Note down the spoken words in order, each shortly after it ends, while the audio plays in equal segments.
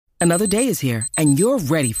Another day is here, and you're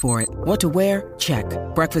ready for it. What to wear? Check.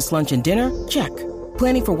 Breakfast, lunch, and dinner? Check.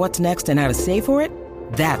 Planning for what's next and how to save for it?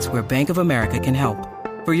 That's where Bank of America can help.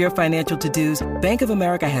 For your financial to-dos, Bank of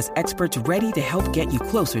America has experts ready to help get you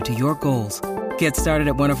closer to your goals. Get started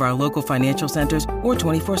at one of our local financial centers or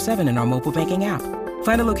 24/7 in our mobile banking app.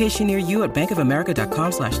 Find a location near you at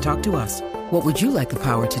bankofamerica.com/talktous. What would you like the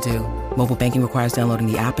power to do? Mobile banking requires downloading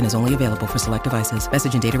the app and is only available for select devices.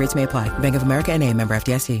 Message and data rates may apply. Bank of America N.A., member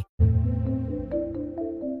FDIC.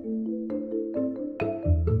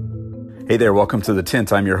 Hey there, welcome to The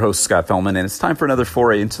Tint. I'm your host, Scott Fellman, and it's time for another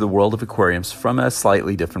foray into the world of aquariums from a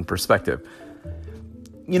slightly different perspective.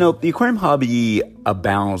 You know, the aquarium hobby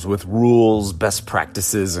abounds with rules, best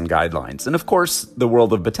practices, and guidelines. And of course, the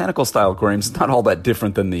world of botanical-style aquariums is not all that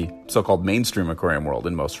different than the so-called mainstream aquarium world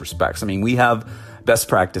in most respects. I mean, we have best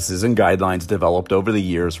practices and guidelines developed over the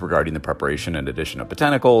years regarding the preparation and addition of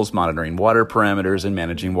botanicals, monitoring water parameters, and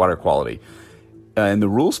managing water quality. And the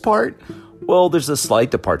rules part? Well, there's a slight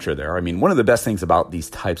departure there. I mean, one of the best things about these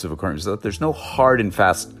types of aquariums is that there's no hard and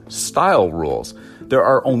fast style rules. There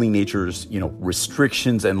are only nature's,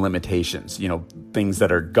 restrictions and limitations, things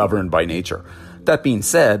that are governed by nature. That being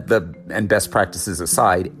said, and best practices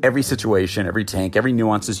aside, every situation, every tank, every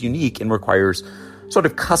nuance is unique and requires sort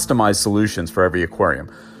of customized solutions for every aquarium.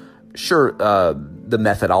 Sure, the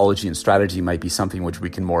methodology and strategy might be something which we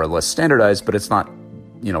can more or less standardize, but it's not,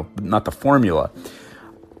 not the formula.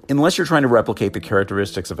 Unless you're trying to replicate the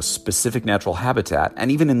characteristics of a specific natural habitat,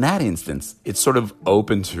 and even in that instance, it's sort of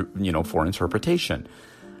open to, for interpretation.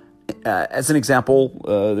 As an example,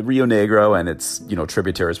 the Rio Negro and its,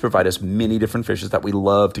 tributaries provide us many different fishes that we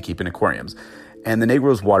love to keep in aquariums. And the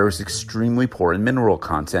Negro's water is extremely poor in mineral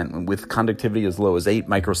content, with conductivity as low as 8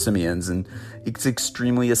 microsimians, and it's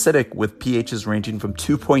extremely acidic, with pHs ranging from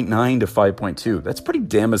 2.9 to 5.2. That's pretty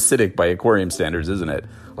damn acidic by aquarium standards, isn't it?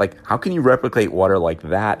 Like, how can you replicate water like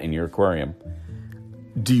that in your aquarium?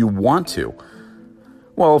 Do you want to?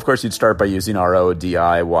 Well, of course, you'd start by using RO,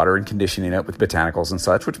 DI water and conditioning it with botanicals and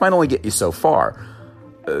such, which might only get you so far.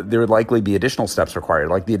 There would likely be additional steps required,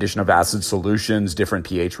 like the addition of acid solutions, different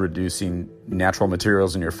pH reducing natural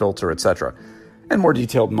materials in your filter, etc., and more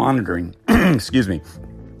detailed monitoring, and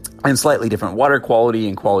slightly different water quality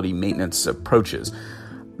and quality maintenance approaches.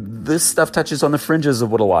 This stuff touches on the fringes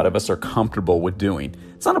of what a lot of us are comfortable with doing.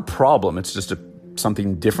 It's not a problem, it's just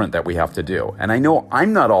something different that we have to do. And I know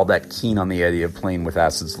I'm not all that keen on the idea of playing with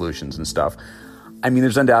acid solutions and stuff. I mean,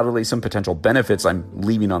 there's undoubtedly some potential benefits I'm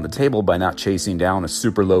leaving on the table by not chasing down a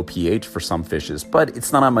super low pH for some fishes, but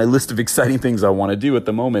it's not on my list of exciting things I want to do at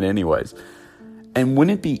the moment anyways. And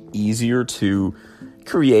wouldn't it be easier to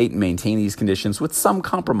create and maintain these conditions with some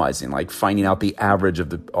compromising, like finding out the average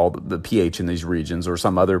of all the pH in these regions or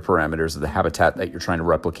some other parameters of the habitat that you're trying to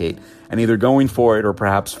replicate, and either going for it or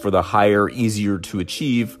perhaps for the higher, easier to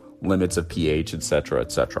achieve limits of pH, etc.,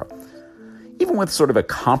 etc. Even with sort of a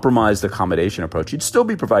compromised accommodation approach, you'd still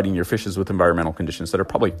be providing your fishes with environmental conditions that are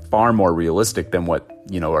probably far more realistic than what,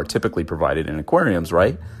 are typically provided in aquariums,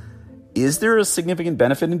 right? Is there a significant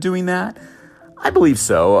benefit in doing that? I believe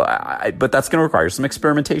so, but that's going to require some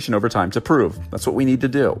experimentation over time to prove. That's what we need to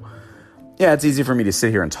do. Yeah, it's easy for me to sit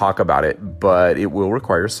here and talk about it, but it will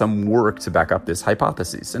require some work to back up this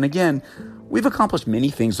hypothesis. And again, we've accomplished many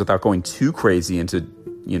things without going too crazy into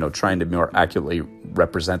trying to more accurately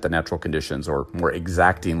represent the natural conditions, or more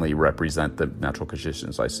exactingly represent the natural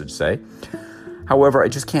conditions, I should say. However, I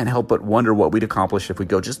just can't help but wonder what we'd accomplish if we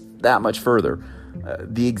go just that much further.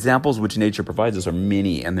 The examples which nature provides us are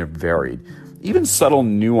many and they're varied. Even subtle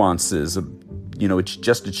nuances of, it's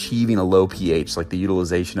just achieving a low pH, like the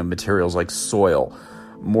utilization of materials like soil,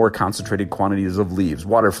 more concentrated quantities of leaves,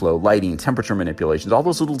 water flow, lighting, temperature manipulations, all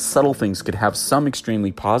those little subtle things could have some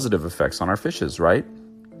extremely positive effects on our fishes, right?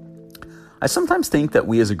 I sometimes think that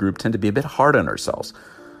we as a group tend to be a bit hard on ourselves.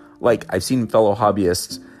 Like, I've seen fellow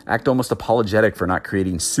hobbyists act almost apologetic for not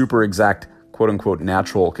creating super exact, quote-unquote,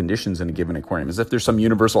 natural conditions in a given aquarium, as if there's some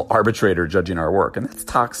universal arbitrator judging our work, and that's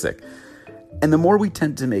toxic. And the more we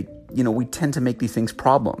tend to make these things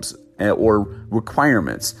problems or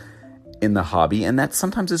requirements in the hobby, and that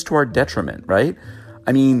sometimes is to our detriment, right?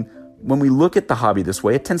 I mean, when we look at the hobby this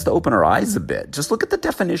way, it tends to open our eyes a bit. Just look at the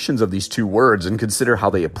definitions of these two words and consider how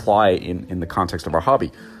they apply in the context of our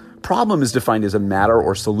hobby. Problem is defined as a matter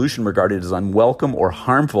or solution regarded as unwelcome or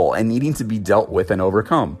harmful and needing to be dealt with and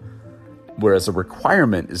overcome. Whereas a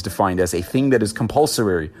requirement is defined as a thing that is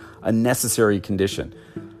compulsory, a necessary condition.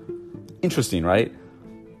 Interesting, right?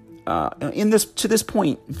 To this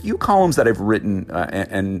point, a few columns that I've written,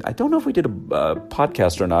 and I don't know if we did a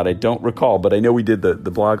podcast or not, I don't recall, but I know we did the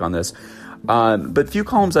blog on this. But few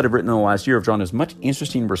columns that I've written in the last year have drawn as much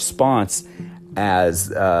interesting response as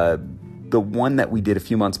the one that we did a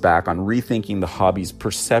few months back on rethinking the hobby's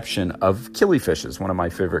perception of killifishes, one of my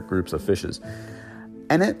favorite groups of fishes.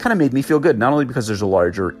 And it kind of made me feel good, not only because there's a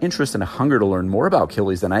larger interest and a hunger to learn more about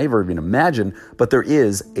killies than I ever even imagined, but there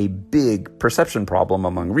is a big perception problem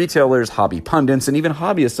among retailers, hobby pundits, and even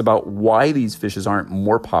hobbyists about why these fishes aren't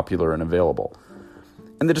more popular and available.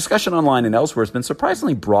 And the discussion online and elsewhere has been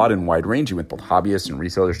surprisingly broad and wide-ranging, with both hobbyists and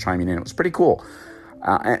retailers chiming in. It was pretty cool.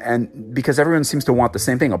 And because everyone seems to want the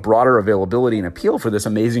same thing, a broader availability and appeal for this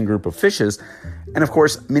amazing group of fishes. And of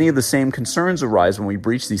course, many of the same concerns arise when we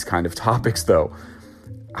breach these kind of topics, though.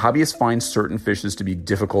 Hobbyists find certain fishes to be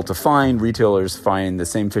difficult to find. Retailers find the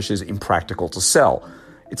same fishes impractical to sell.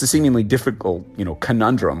 It's a seemingly difficult,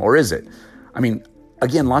 conundrum, or is it? I mean,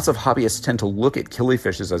 again, lots of hobbyists tend to look at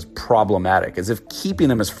killifishes as problematic, as if keeping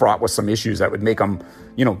them is fraught with some issues that would make them,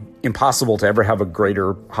 impossible to ever have a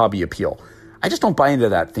greater hobby appeal. I just don't buy into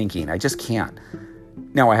that thinking. I just can't.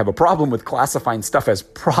 Now, I have a problem with classifying stuff as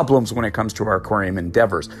problems when it comes to our aquarium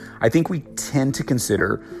endeavors. I think we tend to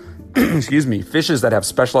consider fishes that have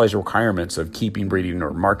specialized requirements of keeping, breeding,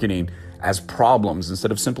 or marketing as problems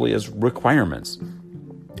instead of simply as requirements.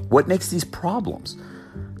 What makes these problems?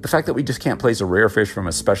 The fact that we just can't place a rare fish from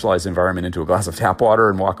a specialized environment into a glass of tap water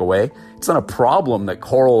and walk away? It's not a problem that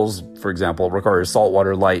corals, for example, require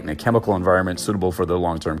saltwater light in a chemical environment suitable for their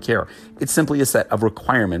long-term care. It's simply a set of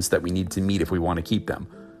requirements that we need to meet if we want to keep them.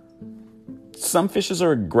 Some fishes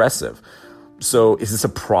are aggressive. So is this a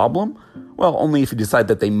problem? Well, only if you decide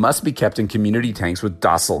that they must be kept in community tanks with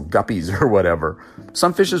docile guppies or whatever.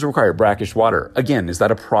 Some fishes require brackish water. Again, is that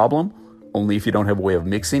a problem? Only if you don't have a way of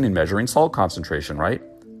mixing and measuring salt concentration, right?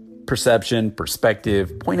 Perception,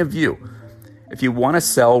 perspective, point of view. If you want to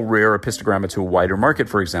sell rare Apistogramma to a wider market,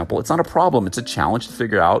 for example, it's not a problem. It's a challenge to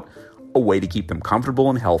figure out a way to keep them comfortable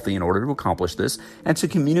and healthy in order to accomplish this and to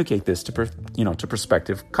communicate this to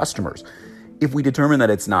prospective customers. If we determine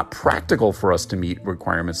that it's not practical for us to meet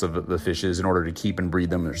requirements of the fishes in order to keep and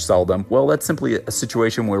breed them or sell them, well, that's simply a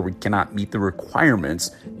situation where we cannot meet the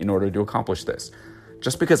requirements in order to accomplish this.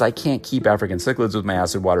 Just because I can't keep African cichlids with my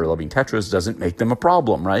acid water-loving tetras doesn't make them a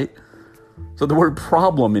problem, right? So the word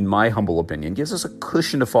problem, in my humble opinion, gives us a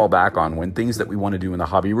cushion to fall back on when things that we want to do in the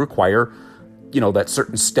hobby require, that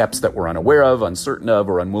certain steps that we're unaware of, uncertain of,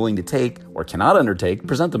 or unwilling to take, or cannot undertake,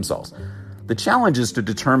 present themselves. The challenge is to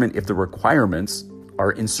determine if the requirements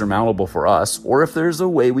are insurmountable for us, or if there's a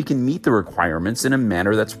way we can meet the requirements in a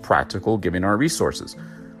manner that's practical given our resources.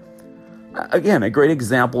 Again, a great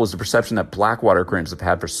example is the perception that blackwater aquariums have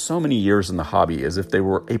had for so many years in the hobby as if they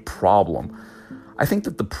were a problem. I think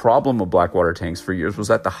that the problem of blackwater tanks for years was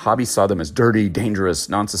that the hobby saw them as dirty, dangerous,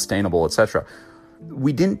 non-sustainable, etc.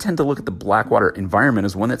 We didn't tend to look at the blackwater environment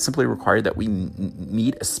as one that simply required that we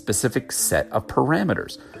meet a specific set of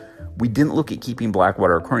parameters. We didn't look at keeping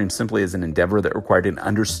blackwater aquariums simply as an endeavor that required an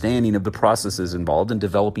understanding of the processes involved in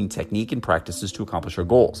developing technique and practices to accomplish our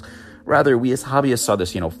goals. Rather, we as hobbyists saw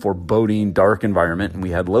this, foreboding, dark environment, and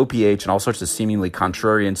we had low pH and all sorts of seemingly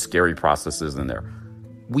contrarian, scary processes in there.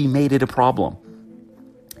 We made it a problem.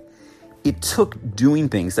 It took doing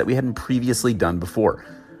things that we hadn't previously done before,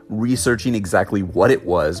 researching exactly what it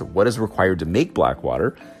was, what is required to make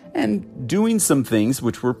blackwater, and doing some things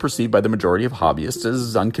which were perceived by the majority of hobbyists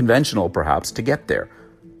as unconventional, perhaps, to get there.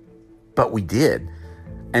 But we did.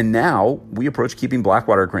 And now we approach keeping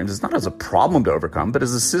blackwater aquariums as not as a problem to overcome, but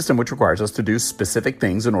as a system which requires us to do specific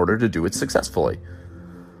things in order to do it successfully.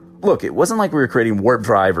 Look, it wasn't like we were creating warp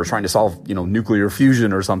drive or trying to solve, nuclear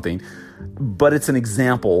fusion or something, but it's an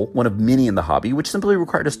example, one of many in the hobby, which simply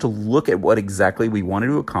required us to look at what exactly we wanted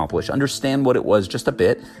to accomplish, understand what it was just a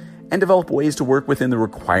bit, and develop ways to work within the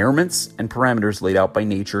requirements and parameters laid out by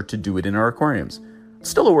nature to do it in our aquariums. It's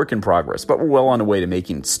still a work in progress, but we're well on the way to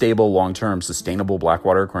making stable, long-term, sustainable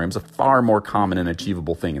blackwater aquariums a far more common and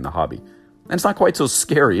achievable thing in the hobby. And it's not quite so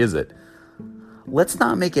scary, is it? Let's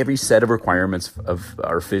not make every set of requirements of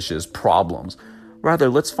our fishes problems. Rather,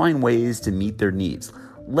 let's find ways to meet their needs.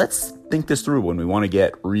 Let's think this through when we want to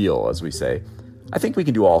get real, as we say. I think we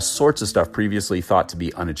can do all sorts of stuff previously thought to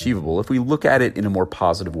be unachievable if we look at it in a more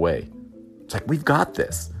positive way. It's like, we've got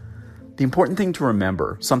this. The important thing to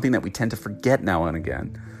remember, something that we tend to forget now and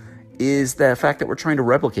again, is the fact that we're trying to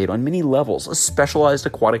replicate on many levels a specialized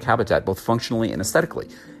aquatic habitat, both functionally and aesthetically.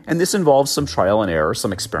 And this involves some trial and error,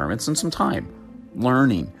 some experiments, and some time.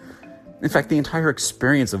 Learning. In fact, the entire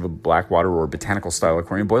experience of a blackwater or botanical style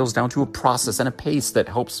aquarium boils down to a process and a pace that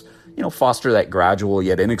helps foster that gradual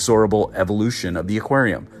yet inexorable evolution of the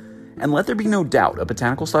aquarium. And let there be no doubt, a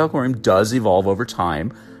botanical style aquarium does evolve over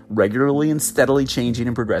time, regularly and steadily changing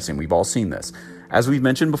and progressing. We've all seen this. As we've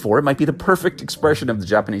mentioned before, it might be the perfect expression of the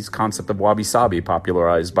Japanese concept of wabi-sabi,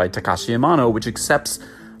 popularized by Takashi Amano, which accepts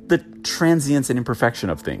the transience and imperfection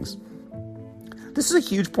of things. This is a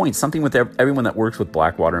huge point, something with everyone that works with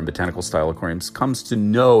Blackwater and botanical-style aquariums comes to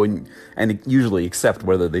know and usually accept,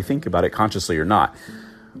 whether they think about it consciously or not.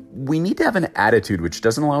 We need to have an attitude which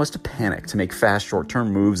doesn't allow us to panic, to make fast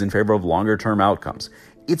short-term moves in favor of longer-term outcomes.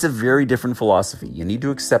 It's a very different philosophy. You need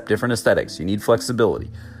to accept different aesthetics. You need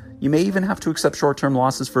flexibility. You may even have to accept short-term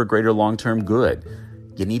losses for a greater long-term good.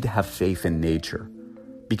 You need to have faith in nature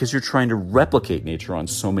because you're trying to replicate nature on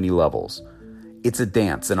so many levels. It's a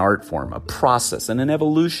dance, an art form, a process, and an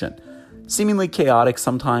evolution. Seemingly chaotic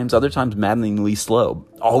sometimes, other times maddeningly slow,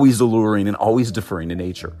 always alluring and always deferring to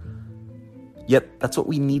nature. Yet, that's what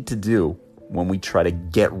we need to do when we try to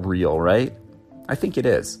get real, right? I think it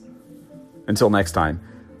is. Until next time,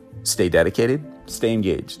 stay dedicated, stay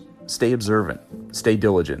engaged, stay observant, stay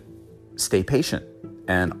diligent, stay patient,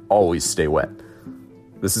 and always stay wet.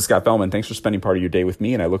 This is Scott Fellman. Thanks for spending part of your day with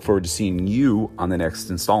me, and I look forward to seeing you on the next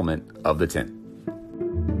installment of The Tint.